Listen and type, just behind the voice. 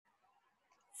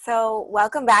So,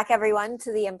 welcome back, everyone,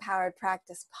 to the Empowered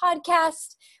Practice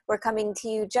podcast. We're coming to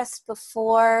you just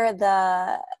before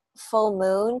the full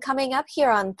moon coming up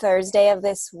here on Thursday of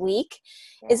this week.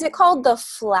 Is it called the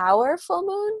flower full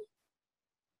moon?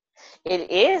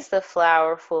 It is the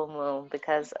flower full moon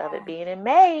because of it being in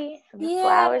May. The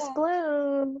flowers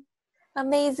bloom.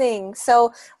 Amazing.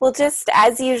 So, we'll just,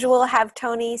 as usual, have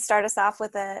Tony start us off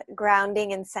with a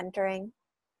grounding and centering.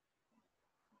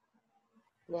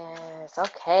 Yes.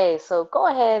 Okay. So go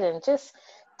ahead and just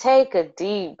take a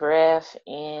deep breath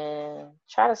in.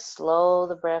 Try to slow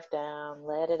the breath down.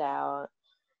 Let it out.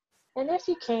 And if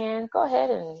you can, go ahead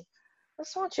and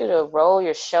just want you to roll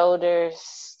your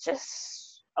shoulders.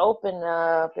 Just open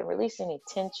up and release any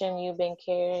tension you've been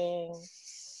carrying.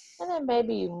 And then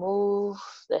maybe you move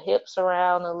the hips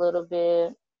around a little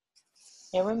bit.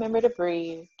 And remember to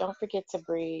breathe. Don't forget to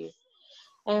breathe.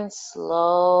 And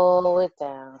slow it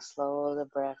down. Slow the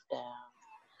breath down.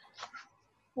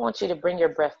 I want you to bring your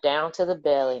breath down to the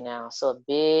belly now. So a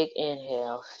big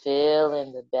inhale.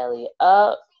 Filling the belly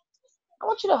up. I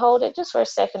want you to hold it just for a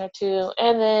second or two.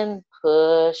 And then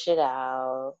push it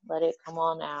out. Let it come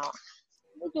on out.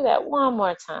 Let me do that one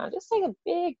more time. Just take a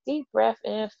big, deep breath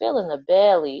in. Filling the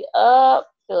belly up.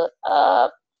 Fill it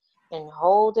up. And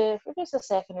hold it for just a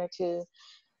second or two.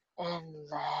 And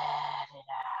let it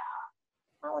out.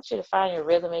 I want you to find your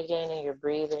rhythm again in your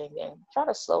breathing and try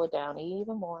to slow it down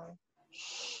even more.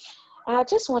 And I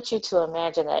just want you to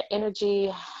imagine that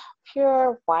energy,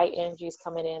 pure white energy is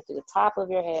coming in through the top of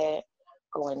your head,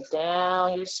 going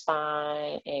down your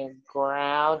spine and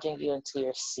grounding you into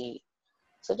your seat.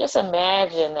 So just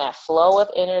imagine that flow of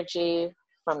energy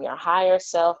from your higher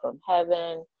self, from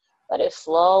heaven. Let it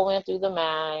flow in through the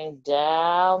mind,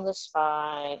 down the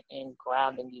spine, and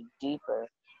grounding you deeper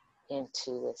into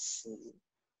the seat.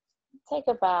 Take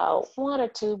about 1 or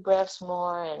 2 breaths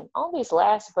more, and on these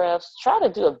last breaths, try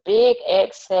to do a big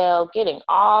exhale, getting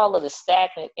all of the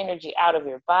stagnant energy out of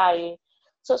your body.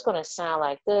 So it's going to sound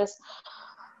like this.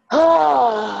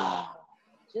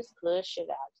 Just push it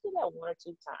out. Do that 1 or 2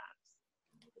 times.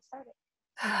 Get started.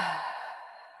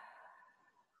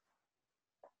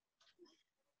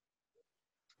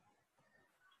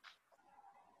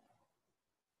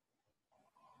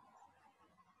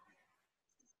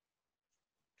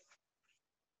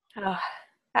 Oh,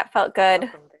 that felt good.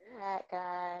 Welcome back,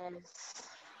 guys.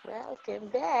 Welcome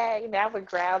back. Now we're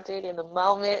grounded in the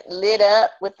moment, lit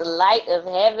up with the light of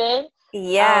heaven.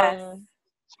 Yes.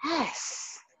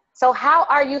 Yes. So how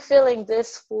are you feeling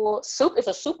this it's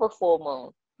a super full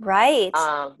moon. Right.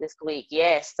 This week.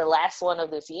 Yes, the last one of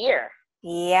this year.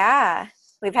 Yeah.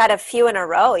 We've had a few in a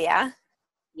row, yeah?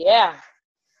 Yeah.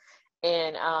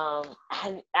 And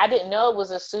I didn't know it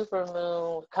was a super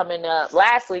moon coming up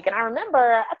last week. And I remember,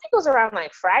 I think it was around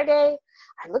like Friday,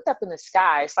 I looked up in the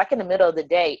sky. It's like in the middle of the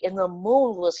day, and the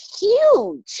moon was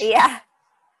huge. Yeah.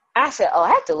 I said, oh, I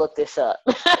have to look this up.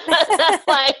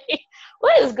 Like,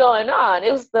 what is going on?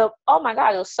 It was oh my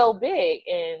God, it was so big.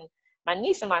 And my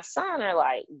niece and my son are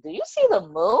like, do you see the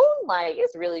moon? Like,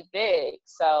 it's really big.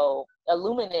 So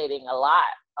illuminating a lot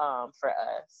for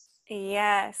us.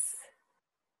 Yes.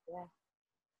 Yeah.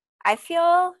 I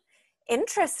feel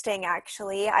interesting,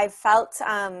 actually. I felt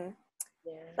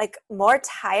like more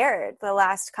tired the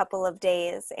last couple of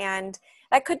days, and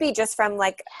that could be just from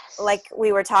like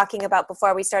we were talking about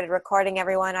before we started recording,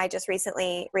 everyone. I just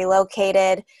recently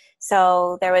relocated,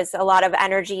 so there was a lot of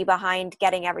energy behind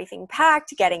getting everything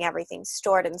packed, getting everything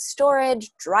stored in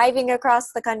storage, driving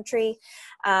across the country,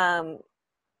 and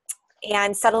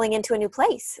settling into a new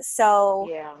place. So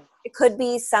it could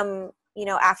be some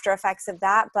after effects of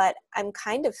that, but I'm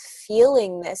kind of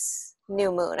feeling this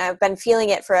new moon. I've been feeling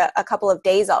it for a couple of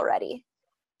days already.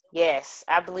 Yes,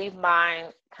 I believe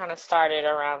mine kind of started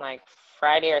around like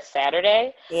Friday or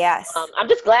Saturday. Yes. I'm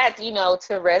just glad, to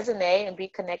resonate and be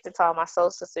connected to all my soul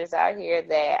sisters out here,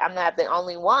 that I'm not the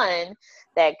only one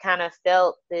that kind of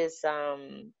felt this,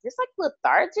 just like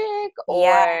lethargic, or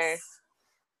yes.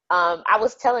 I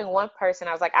was telling one person,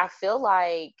 I was like, I feel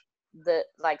like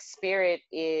spirit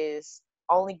is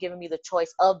only giving me the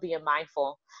choice of being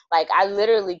mindful. Like, I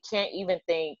literally can't even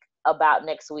think about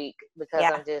next week because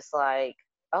I'm just like,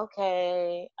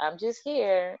 okay, I'm just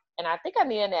here and I think I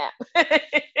need a nap.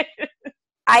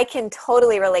 I can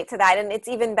totally relate to that. And it's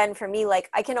even been for me, like,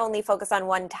 I can only focus on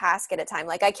one task at a time.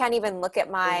 Like, I can't even look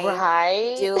at my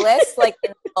to-do list like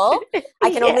in full. I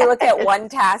can only look at one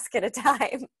task at a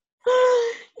time.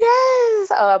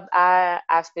 Yes,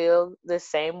 I feel the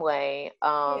same way.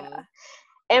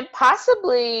 And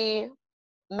possibly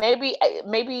maybe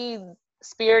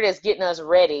spirit is getting us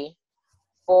ready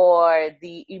for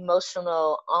the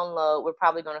emotional unload we're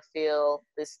probably going to feel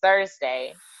this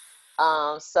Thursday.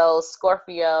 So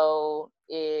Scorpio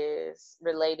is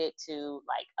related to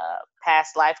like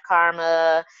past life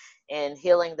karma and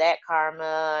healing that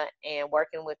karma and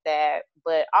working with that.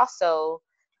 But also,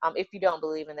 if you don't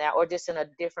believe in that, or just in a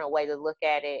different way to look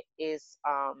at it, is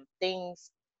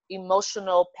things,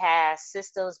 emotional past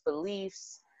systems,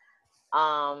 beliefs,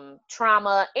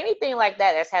 trauma, anything like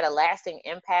that that's had a lasting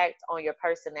impact on your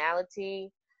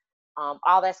personality.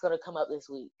 All that's going to come up this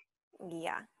week.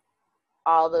 Yeah.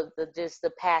 All the just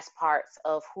the past parts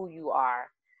of who you are.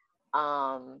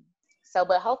 So,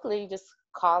 but hopefully you just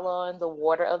call on the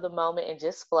water of the moment and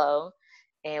just flow.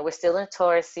 And we're still in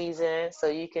Taurus season, so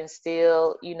you can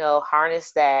still,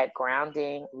 harness that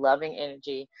grounding, loving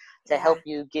energy to help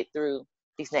you get through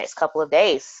these next couple of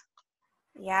days.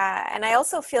 Yeah. And I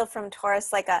also feel from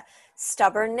Taurus like a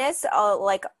stubbornness,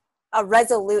 like a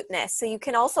resoluteness. So you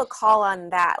can also call on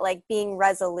that, like being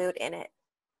resolute in it.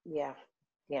 Yeah.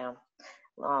 Yeah.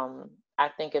 I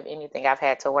think of anything, I've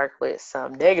had to work with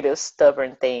some negative,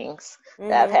 stubborn things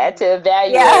that I've had to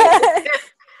evaluate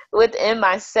within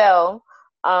myself.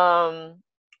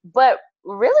 But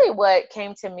really what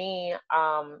came to me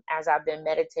as I've been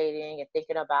meditating and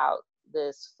thinking about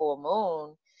this full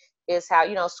moon is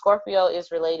how, Scorpio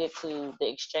is related to the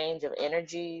exchange of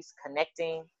energies,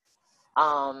 connecting.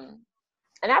 And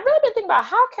I've really been thinking about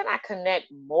how can I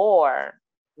connect more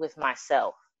with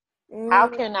myself? How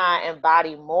can I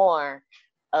embody more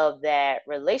of that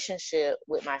relationship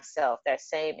with myself, that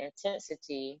same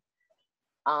intensity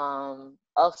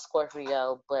of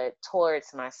Scorpio, but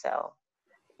towards myself?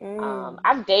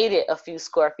 I've dated a few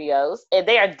Scorpios, and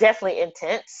they are definitely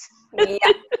intense.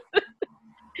 Yeah.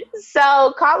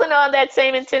 So calling on that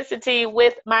same intensity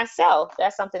with myself,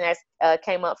 that's something that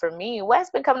came up for me. What's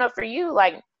been coming up for you,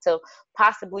 like to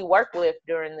possibly work with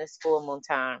during this full moon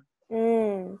time?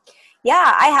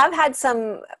 Yeah, I have had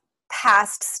some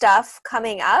past stuff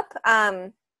coming up.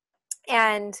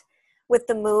 And with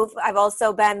the move, I've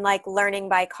also been like learning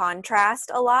by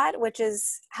contrast a lot, which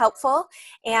is helpful.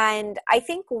 And I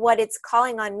think what it's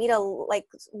calling on me to, like,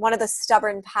 one of the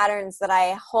stubborn patterns that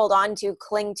I hold on to,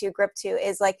 cling to, grip to,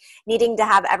 is like needing to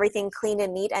have everything clean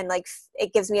and neat. And like,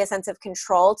 it gives me a sense of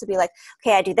control to be like,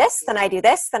 okay, I do this, then I do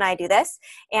this, then I do this.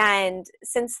 And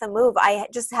since the move, I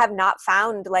just have not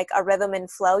found like a rhythm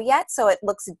and flow yet. So it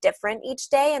looks different each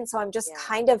day. And so I'm just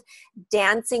kind of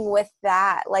dancing with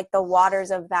that, like the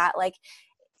waters of that, like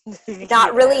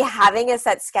not really having a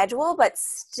set schedule, but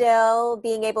still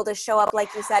being able to show up,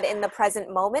 like you said, in the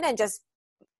present moment, and just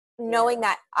knowing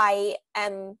that I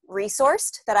am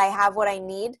resourced, that I have what I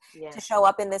need to show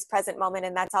up in this present moment.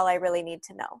 And that's all I really need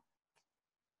to know.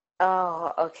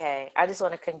 Oh, okay. I just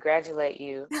want to congratulate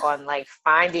you on like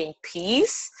finding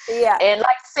peace. Yeah. And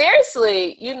like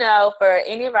seriously, for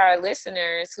any of our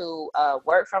listeners who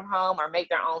work from home or make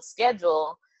their own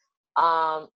schedule,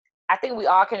 I think we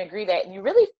all can agree that you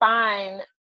really find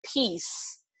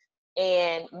peace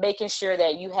in making sure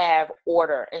that you have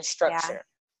order and structure.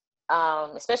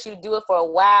 Especially you do it for a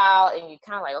while and you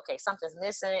kind of like, okay, something's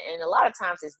missing. And a lot of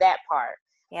times it's that part.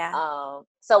 Yeah.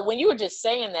 So when you were just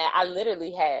saying that, I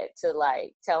literally had to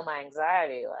like tell my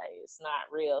anxiety, like, it's not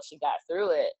real. She got through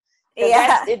it.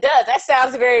 It does. That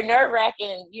sounds very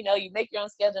nerve-wracking. You make your own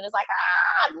schedule and it's like,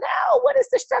 no, what is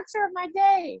the structure of my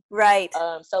day? Right.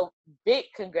 So big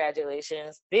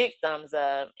congratulations, big thumbs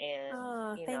up,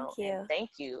 and thank you. And thank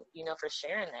you, for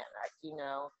sharing that.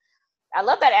 Like, I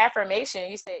love that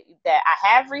affirmation. You said that I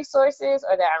have resources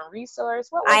or that I'm resourced.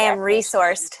 I am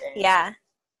resourced. Yeah.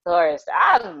 Resourced.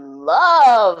 I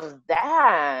love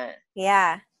that.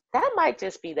 Yeah. That might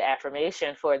just be the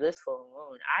affirmation for this full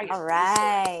moon. All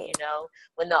right.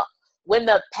 When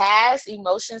the past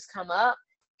emotions come up,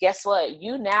 guess what?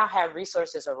 You now have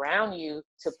resources around you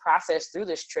to process through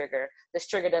this trigger. This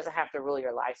trigger doesn't have to rule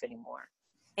your life anymore.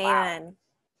 Amen.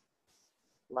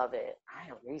 Wow. Love it. I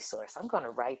am resourced. I'm going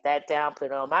to write that down, put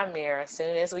it on my mirror as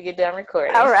soon as we get done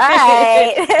recording. All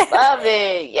right. Love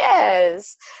it.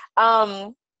 Yes.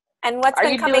 And what's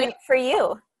been coming up for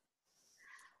you?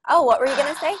 Oh, what were you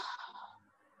going to say?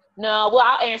 No, well,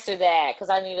 I'll answer that because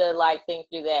I need to like think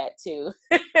through that too.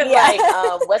 Like,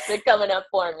 what's been coming up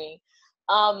for me?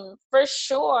 For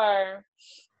sure,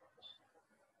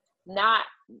 not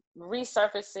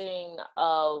resurfacing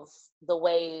of the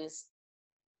ways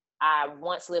I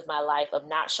once lived my life of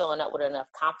not showing up with enough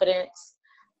confidence,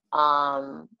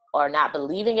 or not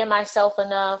believing in myself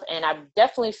enough. And I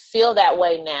definitely feel that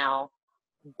way now,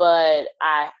 but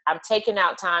I'm taking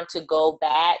out time to go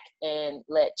back and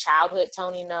let childhood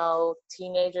Toni know,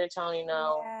 teenager Toni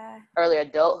know, Yeah. early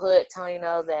adulthood Toni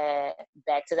know that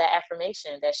back to that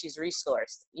affirmation that she's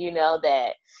resourced,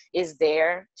 that is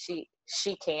there.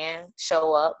 She can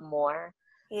show up more.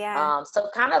 Yeah. So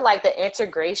kind of like the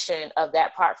integration of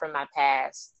that part from my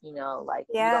past, like you don't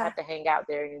Yeah. have to hang out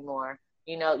there anymore.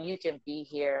 You can be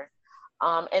here.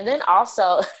 And then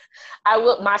also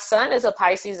my son is a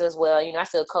Pisces as well. I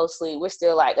still co-sleep. We're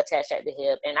still like attached at the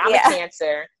hip, and I'm a Yeah.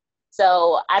 Cancer.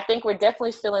 So I think we're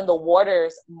definitely feeling the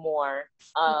waters more.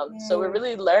 So we're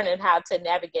really learning how to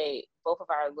navigate both of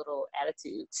our little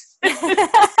attitudes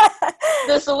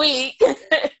this week.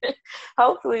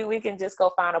 Hopefully we can just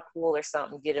go find a pool or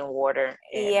something, get in water,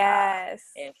 and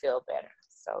feel better.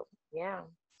 So yeah.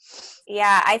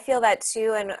 Yeah, I feel that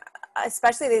too. And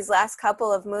especially these last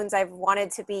couple of moons, I've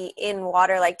wanted to be in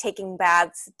water, like taking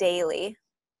baths daily.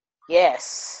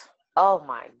 Yes. Oh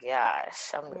my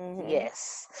gosh.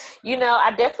 Yes.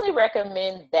 I definitely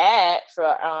recommend that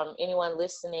for anyone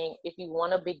listening. If you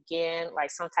want to begin like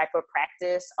some type of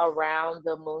practice around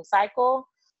the moon cycle,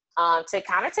 to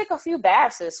kind of take a few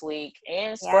baths this week.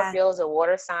 And Scorpio is a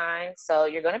water sign, so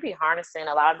you're going to be harnessing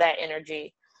a lot of that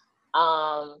energy.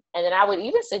 And then I would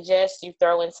even suggest you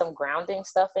throw in some grounding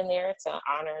stuff in there to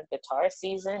honor the Taurus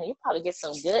season. You probably get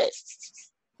some good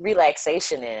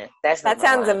relaxation in. That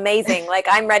sounds amazing. Like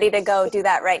I'm ready to go do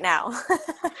that right now.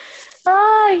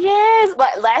 Oh yes.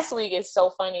 But last week it's so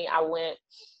funny.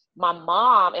 My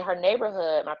mom in her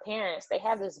neighborhood, my parents, they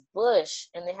have this bush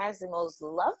and it has the most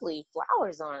lovely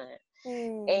flowers on it.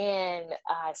 And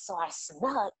so I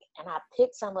snuck and I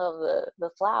picked some of the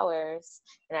flowers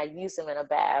and I used them in a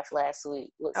bath last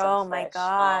week with some my fresh,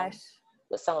 gosh.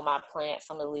 with some of my plants,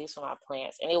 some of the leaves from my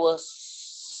plants. And it was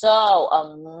so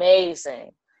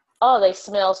amazing. Oh, they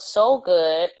smell so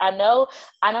good. I know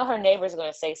her neighbor's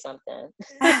going to say something.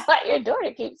 Like your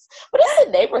daughter keeps, but it's a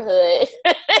neighborhood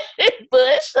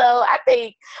bush, so I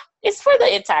think it's for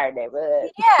the entire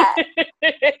neighborhood. Yeah.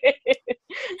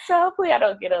 So hopefully I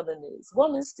don't get on the news.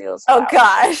 Woman steals flowers. Oh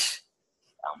gosh.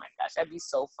 Oh my gosh, that'd be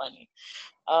so funny.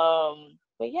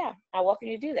 But yeah, I welcome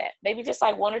you to do that. Maybe just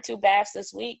like 1 or 2 baths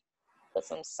this week. Put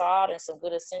some salt and some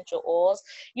good essential oils.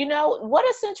 What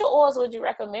essential oils would you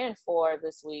recommend for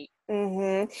this week?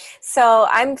 So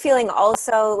I'm feeling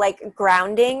also like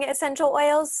grounding essential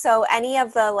oils. So any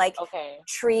of the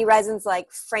tree resins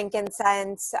like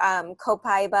frankincense,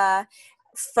 copaiba,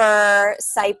 fir,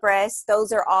 cypress,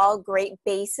 those are all great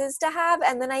bases to have.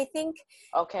 And then I think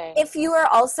if you are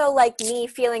also like me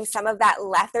feeling some of that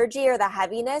lethargy or the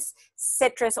heaviness,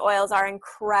 citrus oils are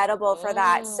incredible for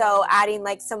that. So adding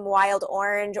like some wild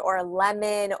orange or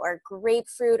lemon or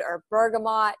grapefruit or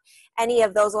bergamot, any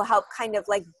of those will help kind of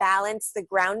like balance the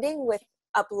grounding with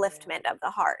upliftment of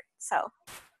the heart. So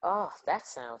that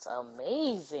sounds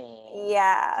amazing.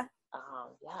 Yeah.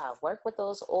 Work with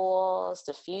those oils,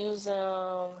 diffuse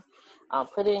them,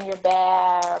 put it in your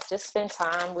bath, just spend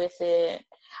time with it.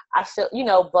 I feel,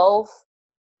 both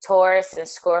Taurus and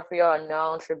Scorpio are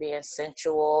known for being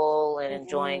sensual and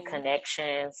enjoying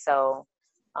connection. So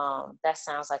that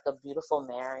sounds like a beautiful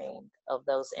marrying of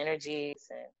those energies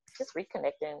and just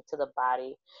reconnecting to the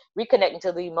body, reconnecting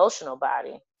to the emotional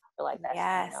body. I feel like that's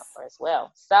coming up for as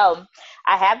well. So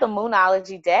I have the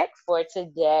Moonology deck for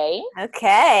today.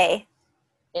 Okay.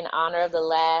 In honor of the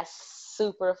last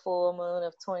super full moon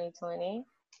of 2020,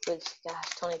 which, gosh,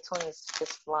 2020 is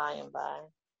just flying by.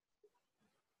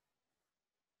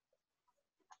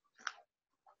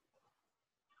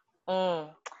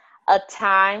 A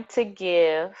time to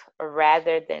give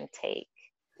rather than take.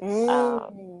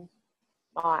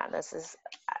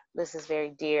 This is very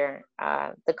dear.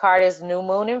 The card is New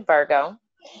Moon in Virgo.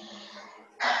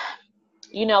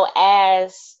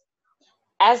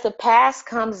 As the past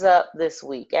comes up this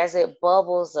week, as it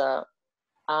bubbles up,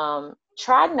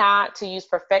 try not to use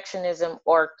perfectionism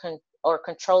or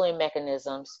controlling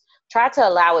mechanisms. Try to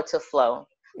allow it to flow.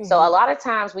 So a lot of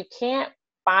times we can't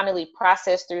finally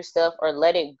process through stuff or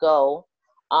let it go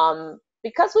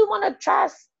because we want to try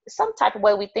some type of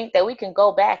way. We think that we can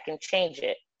go back and change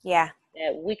it. Yeah.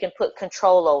 That we can put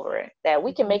control over it, that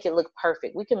we can make it look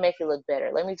perfect. We can make it look better.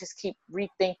 Let me just keep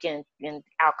rethinking and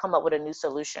I'll come up with a new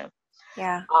solution.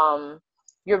 Yeah.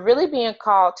 You're really being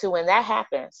called to, when that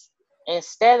happens,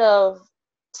 instead of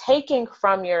taking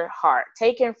from your heart,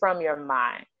 taking from your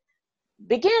mind,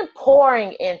 begin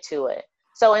pouring into it.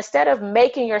 So instead of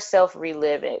making yourself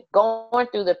relive it, going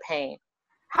through the pain,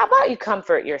 how about you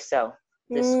comfort yourself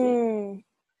this week?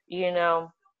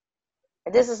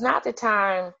 This is not the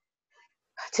time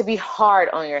to be hard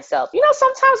on yourself.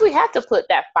 Sometimes we have to put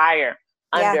that fire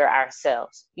Yeah. under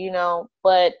ourselves,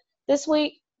 but this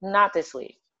week, not this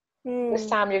week. This Mm.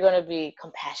 time you're going to be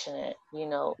compassionate,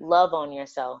 love on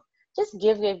yourself. Just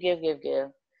give.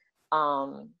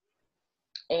 Um,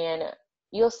 and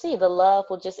you'll see the love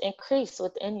will just increase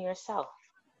within yourself.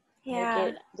 You'll Yeah.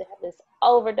 get to have this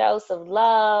overdose of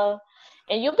love,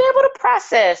 and you'll be able to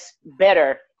process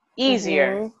better,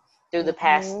 easier Mhm. through the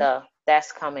past Mhm. stuff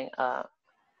that's coming up.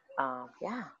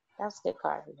 Yeah, that's a good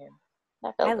card for him.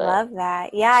 That I felt good. love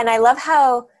that. Yeah, and I love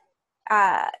how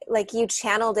like you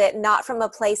channeled it not from a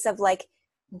place of like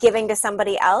giving to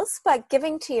somebody else, but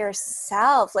giving to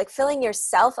yourself, like filling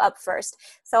yourself up first.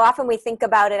 So often we think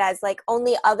about it as like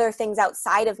only other things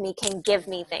outside of me can give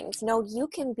me things. No, you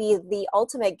can be the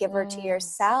ultimate giver to Mm,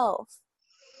 yourself.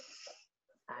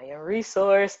 I am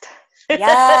resourced.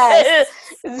 Yes.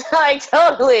 It's like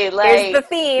totally Here's the like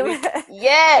theme.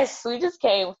 we just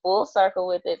came full circle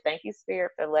with it. Thank you,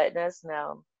 Spirit, for letting us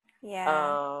know. Yeah.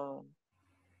 Um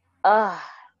uh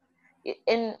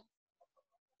and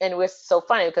and we're so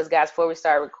funny because guys, before we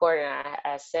started recording,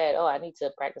 I said, oh, I need to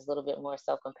practice a little bit more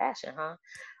self-compassion, huh?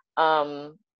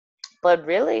 But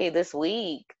really this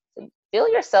week, fill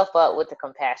yourself up with the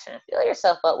compassion, fill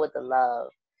yourself up with the love,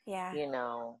 Yeah. you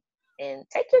know, and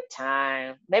take your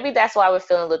time. Maybe that's why we're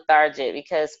feeling lethargic,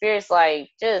 because Spirit's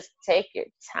like, just take your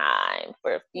time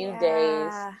for a few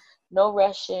days, Yeah. no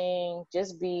rushing,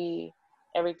 just be,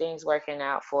 everything's working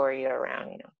out for you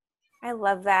around you. I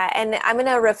love that. And I'm going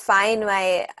to refine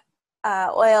my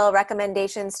oil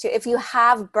recommendations too. If you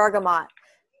have bergamot,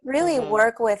 really Mm-hmm.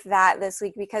 work with that this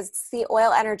week because it's the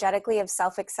oil energetically of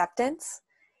self-acceptance.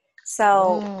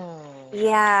 So Mm.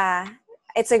 yeah,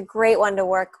 it's a great one to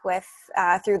work with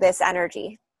through this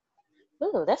energy.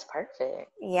 Ooh, that's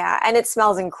perfect. Yeah, and it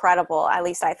smells incredible. At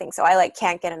least I think so. I like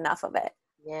can't get enough of it.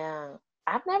 Yeah.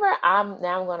 I'm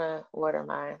gonna order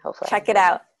mine. Hopefully I can Check it get one.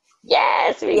 out.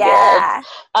 Yes, we good. Yeah.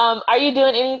 Are you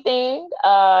doing anything,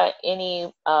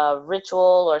 any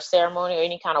ritual or ceremony or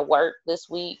any kind of work this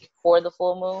week for the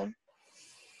full moon?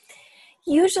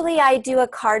 Usually I do a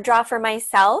card draw for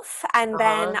myself and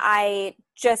then Uh-huh. I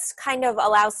just kind of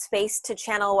allow space to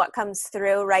channel what comes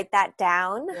through, write that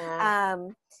down. Yeah.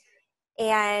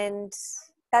 And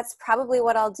that's probably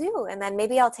what I'll do. And then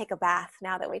maybe I'll take a bath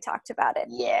now that we talked about it.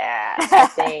 Yeah. I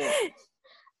think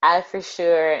I for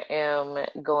sure am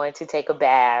going to take a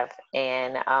bath,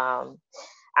 and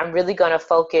I'm really going to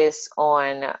focus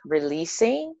on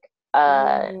releasing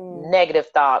Mm, negative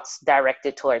thoughts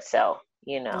directed towards self.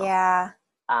 yeah.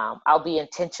 I'll be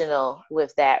intentional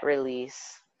with that release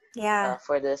Yeah.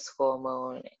 for this full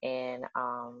moon. And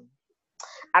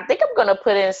I think I'm going to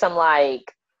put in some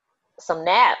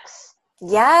naps.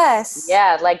 Yes.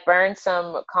 Yeah, like burn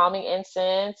some calming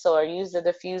incense or use the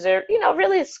diffuser,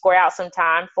 really square out some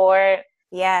time for it,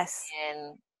 Yes.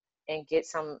 and get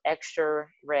some extra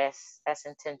rest that's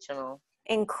intentional.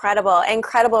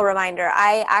 Incredible reminder.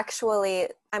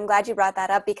 I'm glad you brought that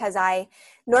up because I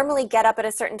normally get up at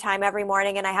a certain time every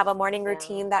morning and I have a morning Yeah.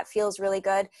 routine that feels really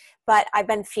good, but I've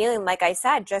been feeling, like I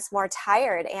said, just more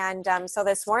tired. And so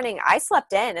this morning I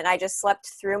slept in and I just slept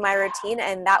through my routine,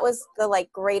 and that was the like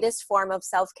greatest form of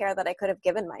self-care that I could have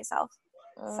given myself.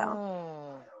 So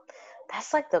Mm,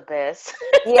 that's like the best.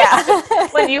 yeah.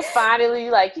 When you finally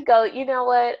like you go, you know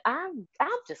what? I'm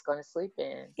just gonna sleep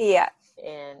in, Yeah.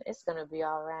 and it's gonna be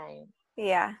all right.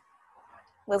 Yeah.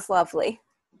 It was lovely.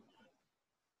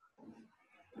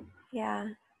 Yeah.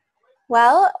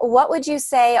 Well, what would you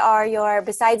say are your,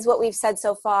 besides what we've said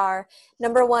so far,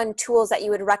 number one tools that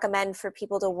you would recommend for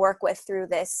people to work with through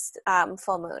this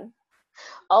full moon?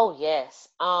 Oh yes.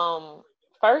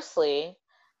 Firstly,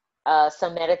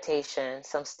 some meditation,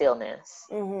 some stillness.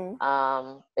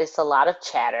 Mm-hmm. It's a lot of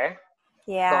chatter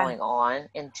Yeah. going on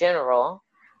in general.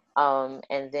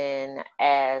 And then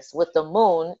as with the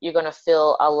moon, you're gonna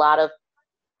feel a lot of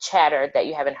chatter that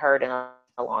you haven't heard in a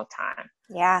long time.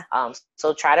 Yeah.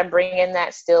 So try to bring in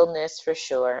that stillness for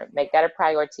sure. Make that a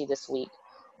priority this week.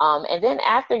 And then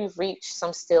after you've reached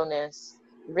some stillness,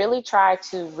 really try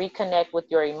to reconnect with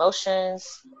your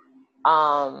emotions,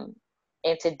 um,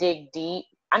 and to dig deep.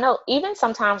 I know even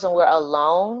sometimes when we're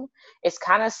alone, it's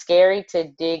kind of scary to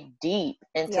dig deep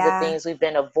into the Yeah. things we've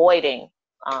been avoiding.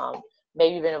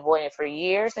 Maybe you've been avoiding it for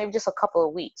years, maybe just a couple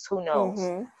of weeks, who knows?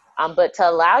 Mm-hmm. But to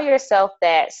allow yourself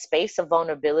that space of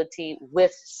vulnerability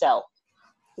with self,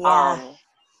 Yeah. um,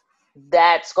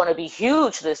 that's going to be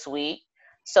huge this week,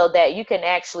 so that you can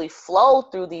actually flow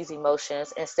through these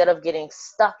emotions instead of getting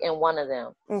stuck in one of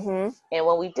them. Mm-hmm. And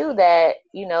when we do that,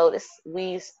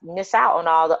 we miss out on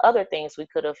all the other things we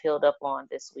could have healed up on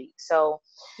this week. So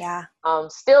Yeah.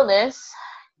 stillness,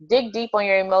 dig deep on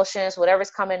your emotions,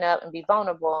 whatever's coming up, and be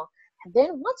vulnerable.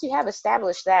 then once you have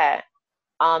established that,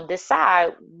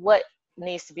 decide what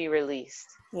needs to be released.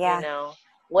 Yeah.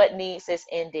 What needs this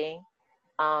ending,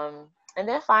 and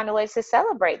then find a way to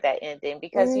celebrate that ending,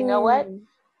 because you know what,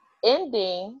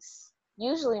 endings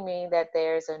usually mean that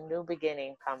there's a new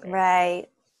beginning coming. Right.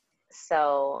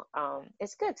 So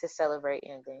it's good to celebrate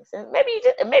endings, and maybe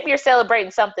you're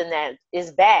celebrating something that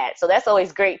is bad, so that's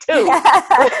always great too. Yeah.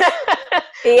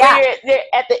 When you're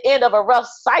at the end of a rough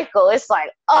cycle, it's like,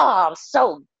 oh, I'm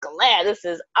so glad this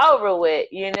is over with,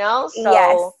 So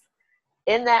Yes.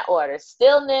 in that order,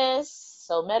 stillness,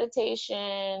 so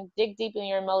meditation, dig deep in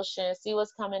your emotions, see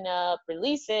what's coming up,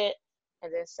 release it,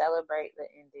 and then celebrate the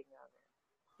ending of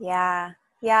it. Yeah.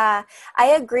 Yeah. I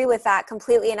agree with that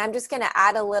completely. And I'm just going to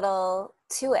add a little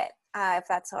to it, if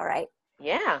that's all right.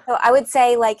 Yeah. So I would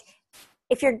say, like,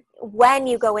 when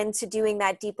you go into doing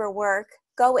that deeper work,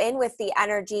 go in with the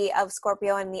energy of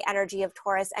Scorpio and the energy of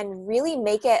Taurus, and really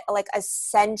make it like a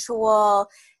sensual,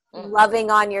 loving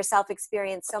on yourself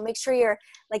experience. So make sure you're,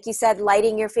 like you said,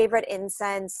 lighting your favorite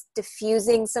incense,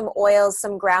 diffusing some oils,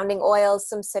 some grounding oils,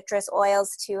 some citrus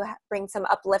oils to bring some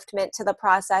upliftment to the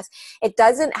process. It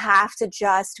doesn't have to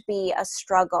just be a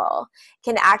struggle. It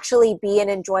can actually be an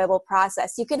enjoyable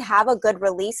process. You can have a good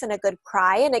release and a good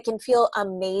cry, and it can feel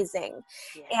amazing.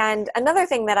 Yes. And another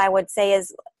thing that I would say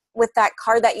is, with that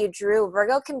card that you drew,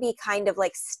 Virgo can be kind of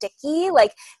like sticky,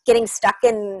 like getting stuck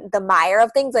in the mire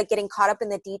of things, like getting caught up in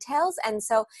the details. And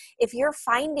so if you're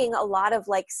finding a lot of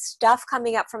like stuff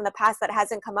coming up from the past that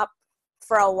hasn't come up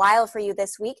for a while for you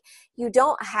this week, you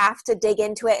don't have to dig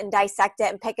into it and dissect it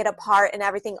and pick it apart and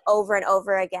everything over and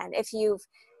over again. If you've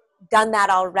done that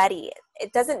already,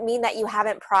 it doesn't mean that you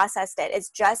haven't processed it. It's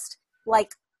just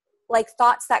like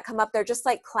thoughts that come up, they're just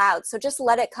like clouds. So just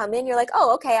let it come in. You're like,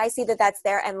 oh, okay, I see that that's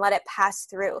there, and let it pass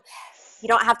through. You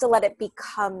don't have to let it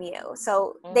become you.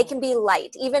 So they can be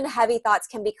light. Even heavy thoughts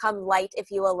can become light if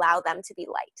you allow them to be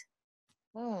light.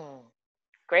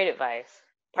 Great advice.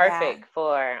 Perfect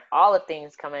for all the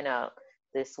things coming up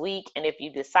this week. And if you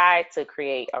decide to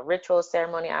create a ritual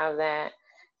ceremony out of that,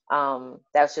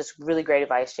 that's just really great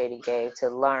advice JD gave, to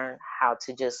learn how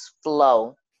to just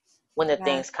flow when the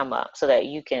things come up, so that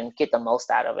you can get the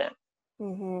most out of it.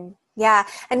 Mm-hmm. Yeah.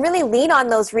 And really lean on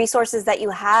those resources that you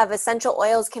have. Essential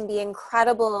oils can be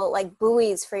incredible, like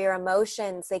buoys for your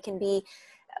emotions. They can be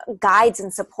guides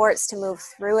and supports to move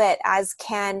through it, as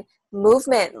can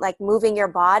movement, like moving your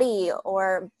body,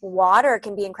 or water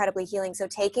can be incredibly healing. So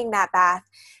taking that bath,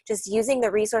 just using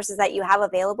the resources that you have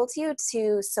available to you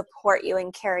to support you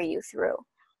and carry you through.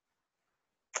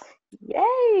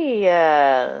 Yay!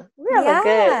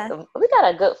 We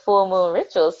got a good full moon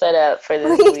ritual set up for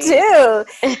this week. We do.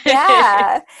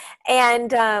 Yeah.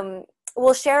 And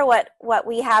we'll share what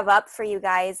we have up for you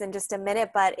guys in just a minute.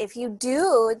 But if you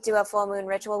do a full moon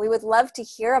ritual, we would love to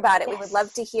hear about it. Yes. We would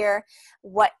love to hear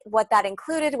what that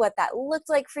included, what that looked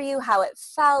like for you, how it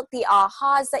felt, the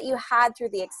ahas that you had through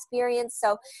the experience.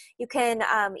 So you can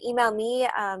email me,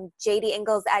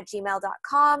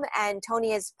 jdingles@gmail.com, and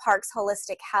Tony is Parks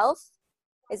Holistic Health.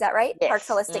 Is that right? Yes. Parks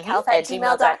Holistic Health at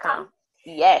gmail.com.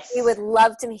 Yes. We would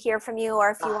love to hear from you, or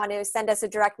if you want to send us a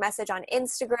direct message on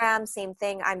Instagram, same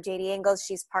thing. I'm JD Ingles.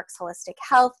 She's Parks Holistic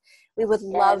Health. We would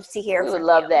love to hear from you. We would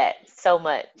love that so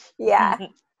much. Yeah.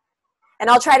 And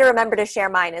I'll try to remember to share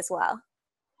mine as well.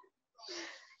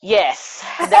 Yes.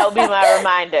 That will be my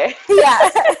reminder. Yeah.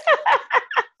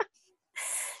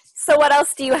 So what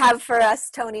else do you have for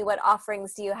us, Tony? What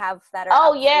offerings do you have that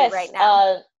are right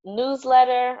now?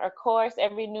 Newsletter, of course,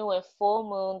 every new and full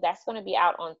moon. That's going to be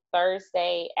out on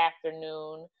Thursday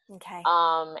afternoon. Okay.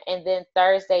 And then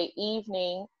Thursday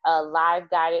evening, a live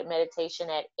guided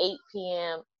meditation at 8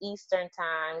 p.m. Eastern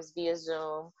times via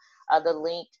Zoom. The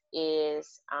link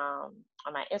is on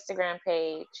my Instagram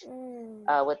page,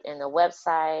 within the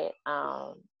website.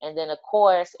 And then, of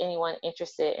course, anyone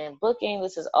interested in booking,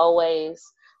 this is always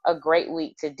a great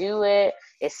week to do it,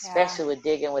 especially with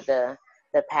digging with the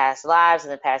past lives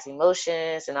and the past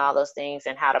emotions and all those things,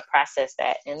 and how to process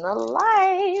that in the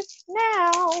life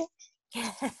now.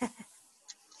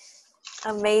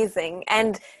 Amazing.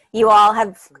 And you all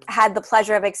have had the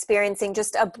pleasure of experiencing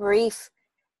just a brief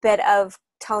bit of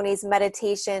Tony's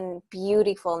meditation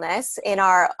beautifulness in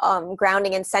our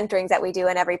grounding and centerings that we do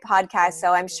in every podcast.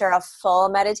 So I'm sure a full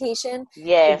meditation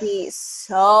would be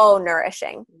so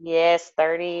nourishing. Yes,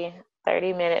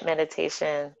 30-minute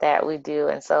meditation that we do.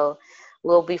 And so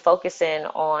we'll be focusing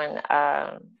on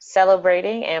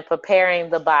celebrating and preparing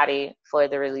the body for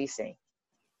the releasing.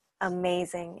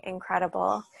 Amazing.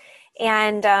 Incredible.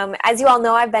 And as you all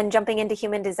know, I've been jumping into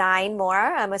human design more.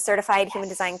 I'm a certified human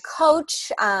design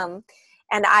coach.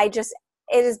 And I just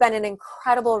it has been an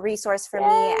incredible resource for me.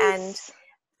 And Yes.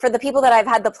 for the people that I've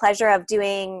had the pleasure of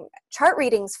doing chart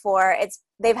readings for,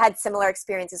 they've had similar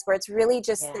experiences where it's really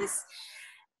just this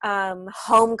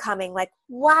homecoming, like,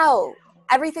 wow,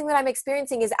 everything that I'm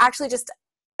experiencing is actually just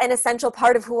an essential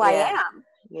part of who I am.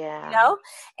 Yeah. You know?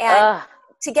 And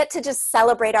to get to just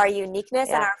celebrate our uniqueness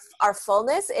and our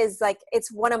fullness is like,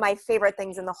 it's one of my favorite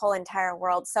things in the whole entire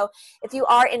world. So if you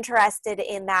are interested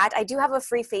in that, I do have a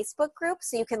free Facebook group,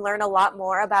 so you can learn a lot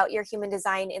more about your human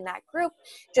design in that group.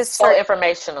 Just so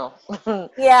informational.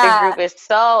 Yeah. The group is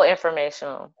so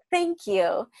informational. Thank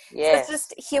you. Yes. So it's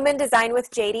just Human Design with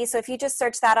JD. So if you just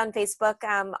search that on Facebook,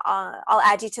 I'll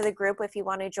add you to the group if you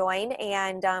want to join.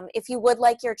 And if you would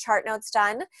like your chart notes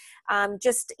done,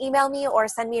 just email me or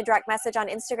send me a direct message on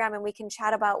Instagram and we can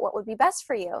chat about what would be best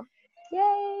for you.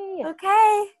 Yay.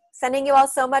 Okay. Sending you all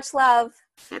so much love.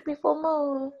 Happy full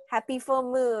moon. Happy full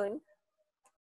moon.